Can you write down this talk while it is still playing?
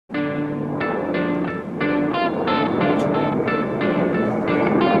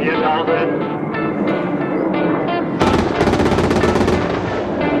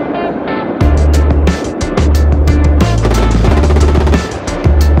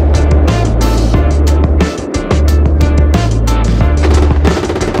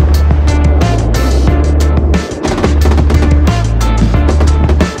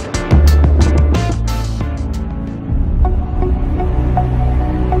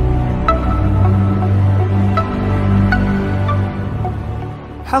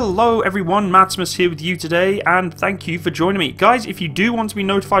Hello everyone, MANTIS here with you today, and thank you for joining me. Guys, if you do want to be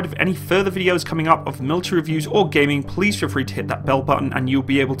notified of any further videos coming up of military reviews or gaming, please feel free to hit that bell button and you'll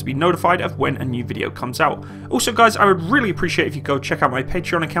be able to be notified of when a new video comes out. Also guys, I would really appreciate if you go check out my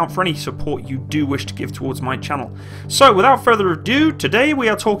Patreon account for any support you do wish to give towards my channel. So without further ado, today we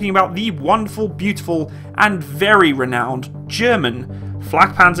are talking about the wonderful, beautiful, and very renowned German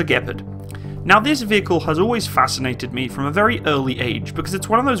Flakpanzer Gepard. Now this vehicle has always fascinated me from a very early age because it's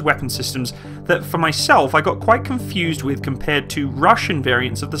one of those weapon systems that for myself I got quite confused with compared to Russian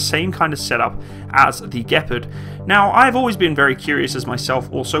variants of the same kind of setup as the Gepard. Now I've always been very curious as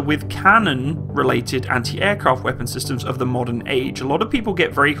myself also with cannon related anti-aircraft weapon systems of the modern age. A lot of people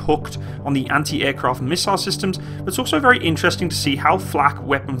get very hooked on the anti-aircraft missile systems, but it's also very interesting to see how flak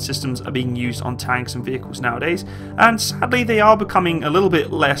weapon systems are being used on tanks and vehicles nowadays, and sadly they are becoming a little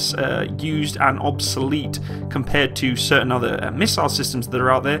bit less used and obsolete compared to certain other missile systems that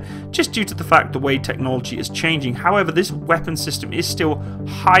are out there, just due to the fact the way technology is changing. However, this weapon system is still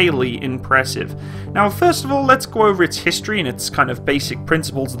highly impressive. Now first of all, let's go over its history and its kind of basic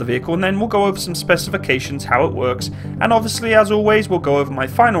principles of the vehicle, and then we'll go over some specifications, how it works, and obviously as always we'll go over my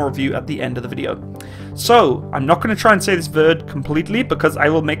final review at the end of the video. So, I'm not going to try and say this word completely because I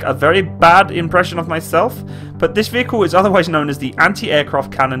will make a very bad impression of myself, but this vehicle is otherwise known as the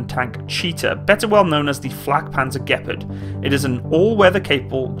anti-aircraft cannon tank Cheetah, better well known as the Flakpanzer Gepard. It is an all-weather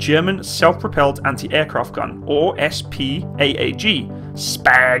capable German self-propelled anti-aircraft gun, or SPAAG,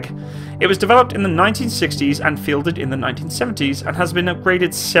 SPAAG. It was developed in the 1960s and fielded in the 1970s and has been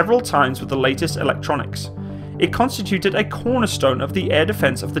upgraded several times with the latest electronics. It constituted a cornerstone of the air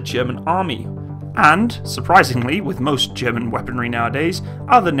defense of the German army, and, surprisingly, with most German weaponry nowadays,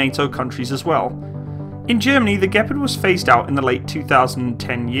 other NATO countries as well. In Germany, the Gepard was phased out in the late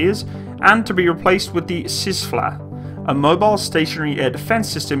 2010 years and to be replaced with the SysFla, a mobile stationary air defense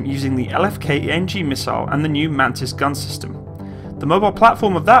system using the LFK NG missile and the new MANTIS gun system. The mobile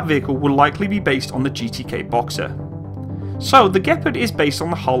platform of that vehicle will likely be based on the GTK Boxer. So, the Gepard is based on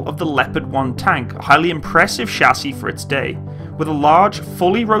the hull of the Leopard 1 tank, a highly impressive chassis for its day, with a large,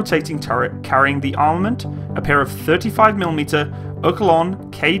 fully rotating turret carrying the armament, a pair of 35mm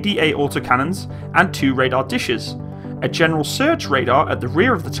Oerlikon KDA autocannons, and 2 radar dishes, a general search radar at the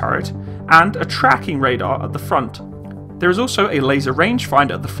rear of the turret, and a tracking radar at the front. There is also a laser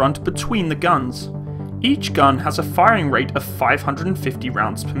rangefinder at the front between the guns. Each gun has a firing rate of 550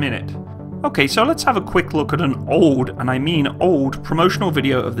 rounds per minute. Okay, so let's have a quick look at an old, and I mean old, promotional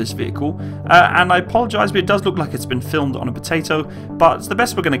video of this vehicle, and I apologise but it does look like it's been filmed on a potato, but it's the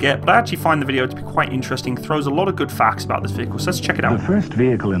best we're going to get. But I actually find the video to be quite interesting, throws a lot of good facts about this vehicle, so let's check it out. The first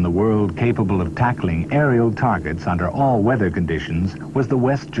vehicle in the world capable of tackling aerial targets under all weather conditions was the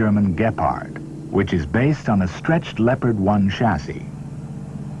West German Gepard, which is based on a stretched Leopard 1 chassis.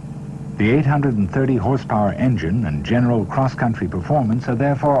 The 830 horsepower engine and general cross-country performance are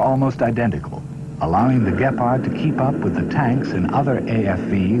therefore almost identical, allowing the Gepard to keep up with the tanks and other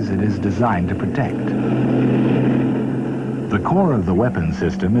AFVs it is designed to protect. The core of the weapon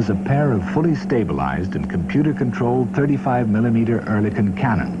system is a pair of fully stabilized and computer-controlled 35mm Oerlikon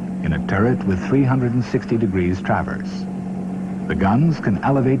cannon in a turret with 360 degrees traverse. The guns can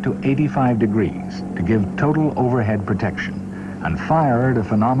elevate to 85 degrees to give total overhead protection, and fire at a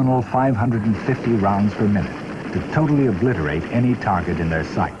phenomenal 550 rounds per minute to totally obliterate any target in their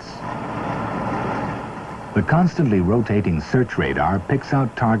sights. The constantly rotating search radar picks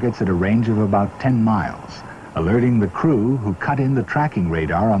out targets at a range of about 10 miles, alerting the crew who cut in the tracking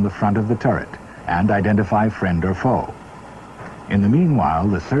radar on the front of the turret and identify friend or foe. In the meanwhile,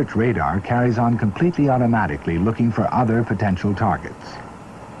 the search radar carries on completely automatically looking for other potential targets.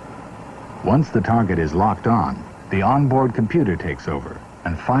 Once the target is locked on, the onboard computer takes over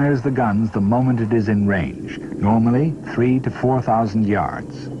and fires the guns the moment it is in range, normally 3,000 to 4,000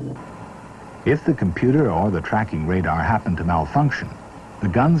 yards. If the computer or the tracking radar happen to malfunction, the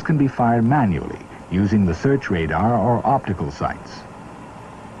guns can be fired manually using the search radar or optical sights.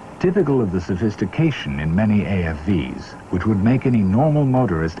 Typical of the sophistication in many AFVs, which would make any normal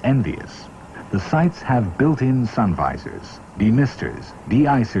motorist envious, the sights have built-in sun visors, demisters,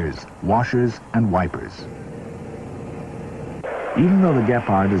 de-icers, washers, and wipers. Even though the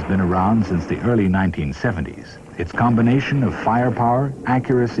Gepard has been around since the early 1970s, its combination of firepower,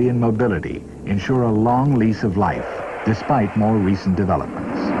 accuracy, and mobility ensure a long lease of life, despite more recent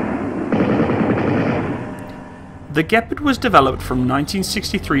developments. The Gepard was developed from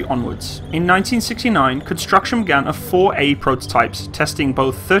 1963 onwards. In 1969, construction began of 4A prototypes, testing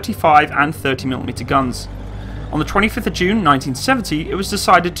both 35 and 30mm guns. On the 25th of June 1970, it was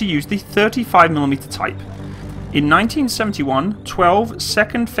decided to use the 35mm type. In 1971, 12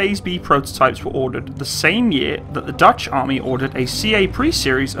 second Phase B prototypes were ordered, the same year that the Dutch Army ordered a CA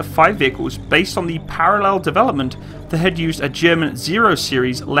pre-series of 5 vehicles based on the parallel development that had used a German 0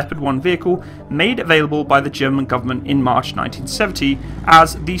 Series Leopard 1 vehicle made available by the German government in March 1970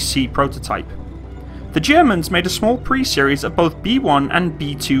 as the C prototype. The Germans made a small pre-series of both B1 and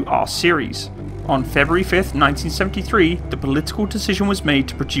B2 R series. On February 5, 1973, the political decision was made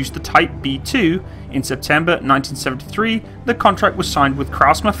to produce the Type B2. In September 1973, the contract was signed with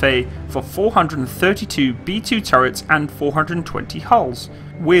Krauss-Maffei for 432 B2 turrets and 420 hulls,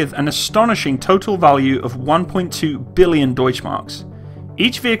 with an astonishing total value of 1.2 billion Deutschmarks.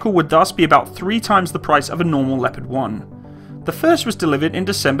 Each vehicle would thus be about 3 times the price of a normal Leopard 1. The first was delivered in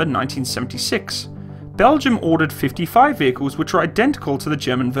December 1976. Belgium ordered 55 vehicles which were identical to the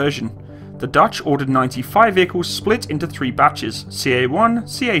German version. The Dutch ordered 95 vehicles split into 3 batches, CA1,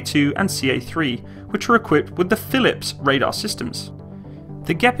 CA2 and CA3, which were equipped with the Philips radar systems.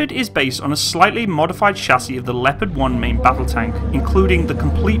 The Gepard is based on a slightly modified chassis of the Leopard 1 main battle tank, including the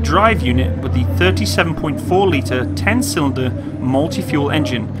complete drive unit with the 37.4 litre 10-cylinder multi-fuel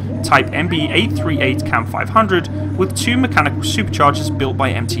engine, type MB838 CAM 500, with 2 mechanical superchargers built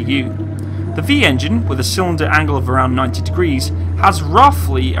by MTU. The V engine, with a cylinder angle of around 90 degrees, has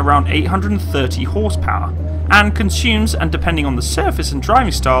roughly around 830 horsepower, and consumes, and depending on the surface and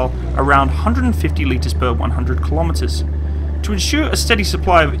driving style, around 150 litres per 100 kilometres. To ensure a steady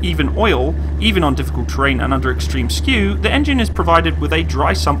supply of even oil, even on difficult terrain and under extreme skew, the engine is provided with a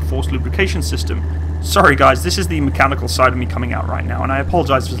dry sump forced lubrication system. Sorry guys, this is the mechanical side of me coming out right now, and I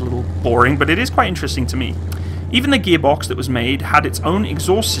apologise if it's a little boring, but it is quite interesting to me. Even the gearbox that was made had its own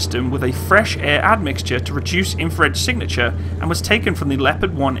exhaust system with a fresh air admixture to reduce infrared signature and was taken from the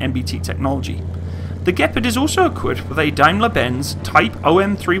Leopard 1 MBT technology. The Gepard is also equipped with a Daimler-Benz Type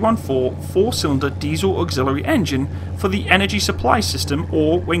OM314 4-cylinder diesel auxiliary engine for the energy supply system,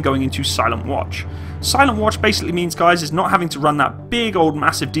 or when going into silent watch. Silent watch basically means, guys, is not having to run that big old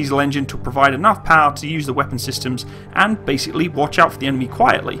massive diesel engine to provide enough power to use the weapon systems and basically watch out for the enemy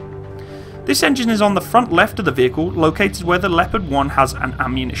quietly. This engine is on the front left of the vehicle, located where the Leopard 1 has an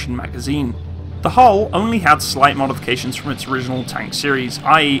ammunition magazine. The hull only had slight modifications from its original tank series,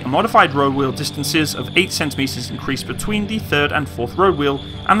 i.e. a modified road wheel distances of 8 cm increased between the 3rd and 4th road wheel,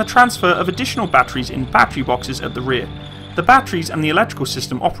 and the transfer of additional batteries in battery boxes at the rear. The batteries and the electrical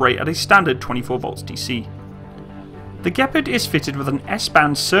system operate at a standard 24 volts DC. The Gepard is fitted with an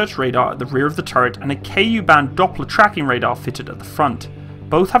S-band search radar at the rear of the turret and a KU-band Doppler tracking radar fitted at the front.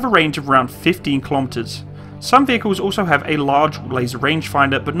 Both have a range of around 15 kilometers. Some vehicles also have a large laser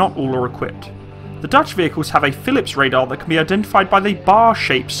rangefinder, but not all are equipped. The Dutch vehicles have a Philips radar that can be identified by the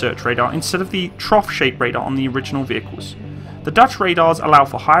bar-shaped search radar instead of the trough-shaped radar on the original vehicles. The Dutch radars allow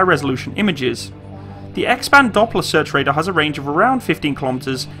for higher resolution images. The X-band Doppler search radar has a range of around 15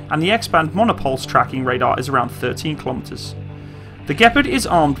 kilometers, and the X-band monopulse tracking radar is around 13 kilometers. The Gepard is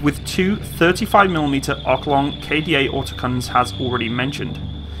armed with 2 35mm Oerlikon KDA autocannons, as already mentioned,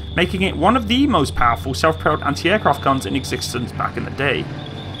 making it one of the most powerful self-propelled anti-aircraft guns in existence back in the day.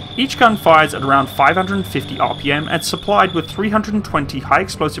 Each gun fires at around 550 RPM and is supplied with 320 high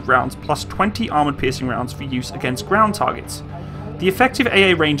explosive rounds plus 20 armoured piercing rounds for use against ground targets. The effective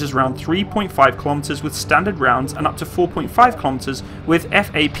AA range is around 3.5 km with standard rounds and up to 4.5 km with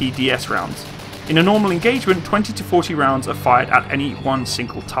FAPDS rounds. In a normal engagement, 20 to 40 rounds are fired at any one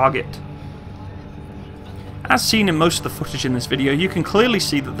single target. As seen in most of the footage in this video, you can clearly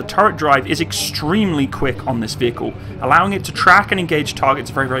see that the turret drive is extremely quick on this vehicle, allowing it to track and engage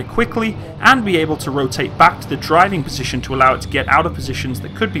targets very quickly and be able to rotate back to the driving position to allow it to get out of positions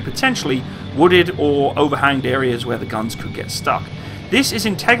that could be potentially wooded or overhanged areas where the guns could get stuck. This is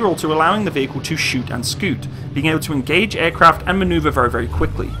integral to allowing the vehicle to shoot and scoot, being able to engage aircraft and maneuver very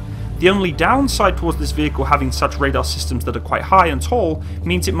quickly. The only downside towards this vehicle having such radar systems that are quite high and tall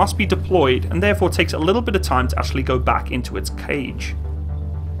means it must be deployed and therefore takes a little bit of time to actually go back into its cage.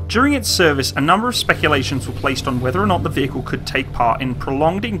 During its service, a number of speculations were placed on whether or not the vehicle could take part in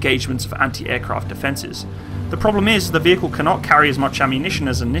prolonged engagements of anti-aircraft defences. The problem is the vehicle cannot carry as much ammunition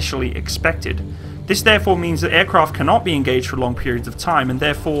as initially expected. This therefore means that aircraft cannot be engaged for long periods of time, and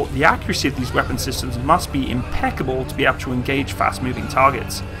therefore the accuracy of these weapon systems must be impeccable to be able to engage fast moving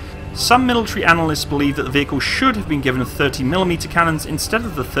targets. Some military analysts believe that the vehicle should have been given 30mm cannons instead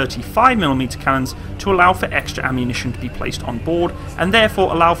of the 35mm cannons to allow for extra ammunition to be placed on board and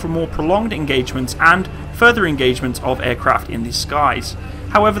therefore allow for more prolonged engagements and further engagements of aircraft in the skies.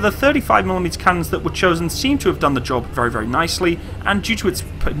 However, the 35mm cannons that were chosen seem to have done the job very nicely, and due to its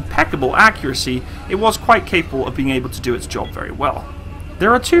impeccable accuracy, it was quite capable of being able to do its job very well.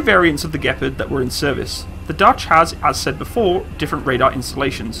 There are 2 variants of the Gepard that were in service. The The Dutch has, as said before, different radar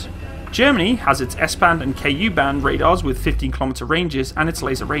installations. Germany has its S-band and KU-band radars with 15km ranges and its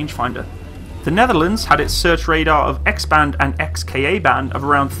laser rangefinder. The Netherlands had its search radar of X-band and XKA band of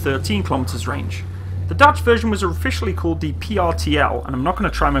around 13km range. The Dutch version was officially called the PRTL, and I'm not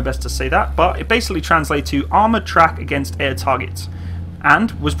going to try my best to say that, but it basically translates to Armoured Track Against Air Targets,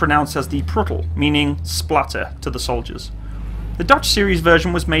 and was pronounced as the Pruttel, meaning splatter to the soldiers. The Dutch series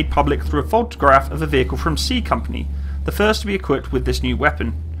version was made public through a photograph of a vehicle from C Company, the first to be equipped with this new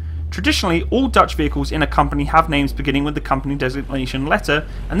weapon. Traditionally, all Dutch vehicles in a company have names beginning with the company designation letter,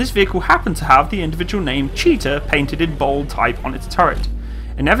 and this vehicle happened to have the individual name Cheetah painted in bold type on its turret.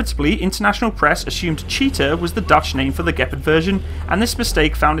 Inevitably, international press assumed Cheetah was the Dutch name for the Gepard version, and this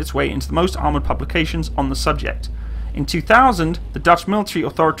mistake found its way into the most armoured publications on the subject. In 2000, the Dutch military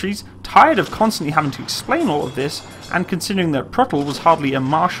authorities, tired of constantly having to explain all of this, and considering that Pruttel was hardly a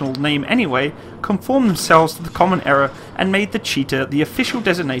martial name anyway, conformed themselves to the common error and made the Cheetah the official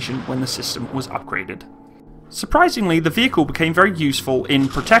designation when the system was upgraded. Surprisingly, the vehicle became very useful in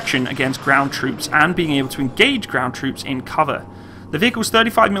protection against ground troops and being able to engage ground troops in cover. The vehicle's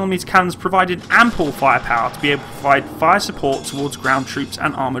 35mm cannons provided ample firepower to be able to provide fire support towards ground troops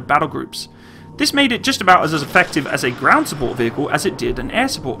and armoured battle groups. This made it just about as effective as a ground support vehicle as it did an air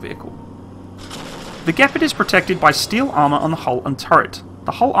support vehicle. The Gepard is protected by steel armour on the hull and turret.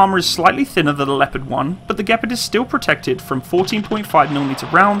 The hull armour is slightly thinner than the Leopard 1, but the Gepard is still protected from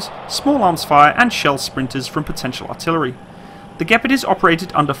 14.5mm rounds, small arms fire and shell sprinters from potential artillery. The Gepard is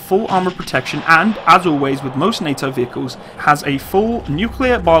operated under full armour protection and, as always with most NATO vehicles, has a full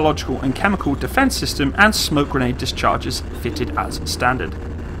nuclear, biological and chemical defence system and smoke grenade discharges fitted as standard.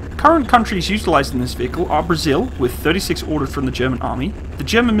 Current countries utilising this vehicle are Brazil, with 36 ordered from the German army. The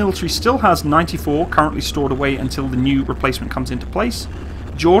German military still has 94 currently stored away until the new replacement comes into place.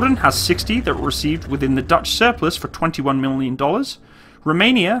 Jordan has 60 that were received within the Dutch surplus for $21 million.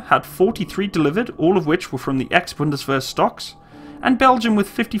 Romania had 43 delivered, all of which were from the ex-Bundeswehr stocks. And Belgium with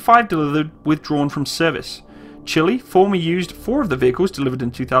 55 delivered withdrawn from service. Chile formerly used 4 of the vehicles delivered in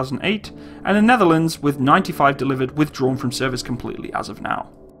 2008, and the Netherlands with 95 delivered withdrawn from service completely as of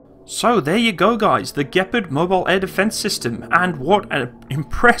now. So there you go guys, the Gepard mobile air defense system, and what an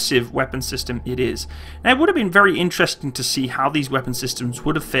impressive weapon system it is. Now it would have been very interesting to see how these weapon systems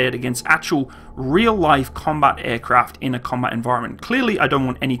would have fared against actual real life combat aircraft in a combat environment. Clearly I don't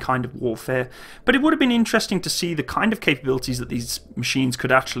want any kind of warfare, but it would have been interesting to see the kind of capabilities that these machines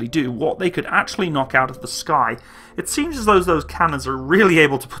could actually do, what they could actually knock out of the sky. It seems as though those cannons are really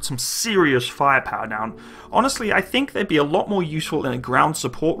able to put some serious firepower down. Honestly, I think they'd be a lot more useful in a ground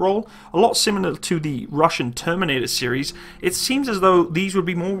support role, a lot similar to the Russian Terminator series. It seems as though these would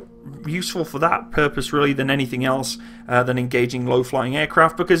be more useful for that purpose really than anything else than engaging low-flying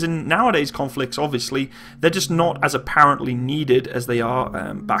aircraft, because in nowadays conflicts obviously they're just not as apparently needed as they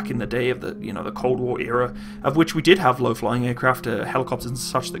are back in the day of the the Cold War era, of which we did have low-flying aircraft, helicopters and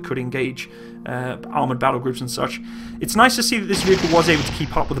such that could engage armoured battle groups and such. It's nice to see that this vehicle was able to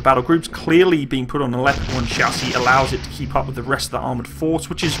keep up with the battle groups. Clearly being put on a Leopard 1 chassis allows it to keep up with the rest of the armoured force,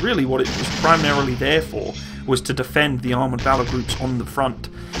 which is really what it was primarily there for, was to defend the armoured battle groups on the front.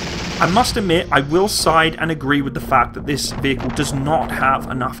 I must admit, I will side and agree with the fact that this vehicle does not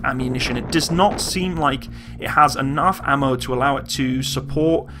have enough ammunition. It does not seem like it has enough ammo to allow it to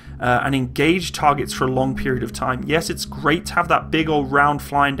support and engage targets for a long period of time. Yes, it's great to have that big old round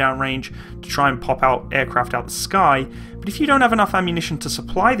flying down range to try and pop out aircraft out the sky, but if you don't have enough ammunition to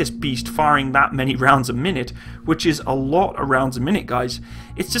supply this beast firing that many rounds a minute, which is a lot of rounds a minute, guys,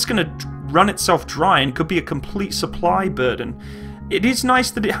 it's just going to run itself dry and could be a complete supply burden. It is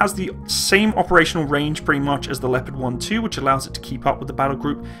nice that it has the same operational range pretty much as the Leopard 1 too, which allows it to keep up with the battle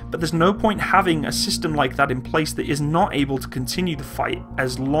group, but there's no point having a system like that in place that is not able to continue the fight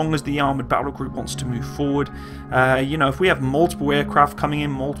as long as the armoured battle group wants to move forward. If we have multiple aircraft coming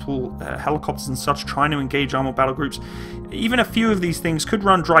in, multiple helicopters and such trying to engage armoured battle groups, even a few of these things could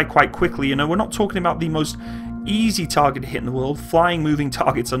run dry quite quickly. We're not talking about the most easy target to hit in the world. Flying, moving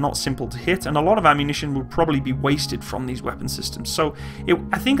targets are not simple to hit, and a lot of ammunition would probably be wasted from these weapon systems. So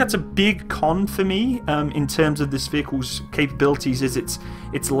I think that's a big con for me in terms of this vehicle's capabilities, is its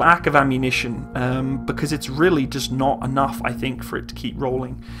lack of ammunition, because it's really just not enough, I think, for it to keep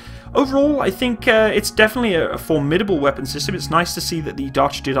rolling. Overall, I think it's definitely a formidable weapon system. It's nice to see that the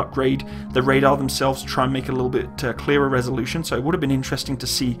Dutch did upgrade the radar themselves to try and make it a little bit clearer resolution, so it would have been interesting to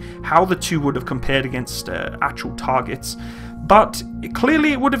see how the two would have compared against actual targets. but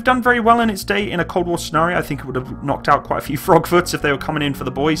clearly it would have done very well in its day in a Cold War scenario. I think it would have knocked out quite a few frogfoots if they were coming in for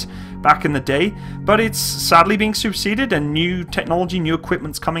the boys back in the day, but it's sadly being superseded, and new technology, new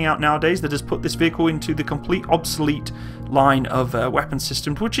equipment's coming out nowadays that has put this vehicle into the complete obsolete line of weapon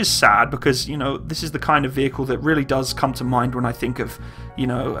systems, which is sad, because, you know, this is the kind of vehicle that really does come to mind when I think of, you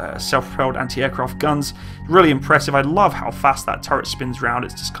know, self-propelled anti-aircraft guns. Really impressive. I love how fast that turret spins around.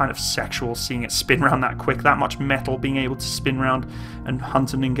 It's just kind of sexual seeing it spin around that quick, that much metal being able to spin around and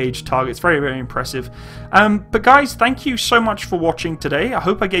hunt and engage targets. Very, very impressive. But guys, thank you so much for watching today. I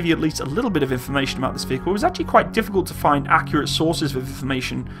hope I gave you at least a little bit of information about this vehicle. It was actually quite difficult to find accurate sources of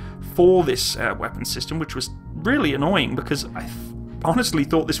information for this weapon system, which was really annoying, because I honestly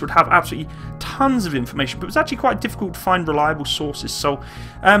thought this would have absolutely tons of information, but it was actually quite difficult to find reliable sources. So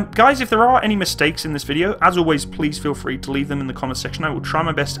guys, if there are any mistakes in this video, as always, please feel free to leave them in the comment section. I will try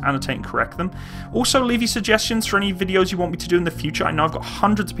my best to annotate and correct them. Also, leave your suggestions for any videos you want me to do in the future. I know I've got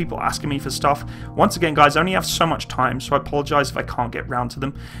hundreds of people asking me for stuff. Once again, guys, I only have so much time, so I apologize if I can't get round to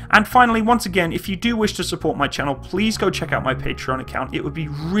them. And finally, once again, if you do wish to support my channel, please go check out my Patreon account. It would be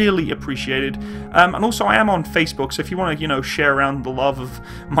really appreciated. And also, I am on Facebook, so if you want to, you know, share around the love of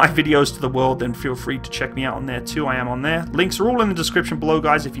my videos to the world, then feel free to check me out on there too. I am on there. Links are all in the description below,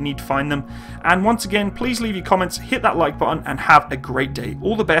 guys, if you need to find them. And once again, please leave your comments, hit that like button, and have a great day.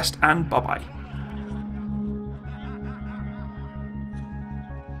 All the best, and bye-bye.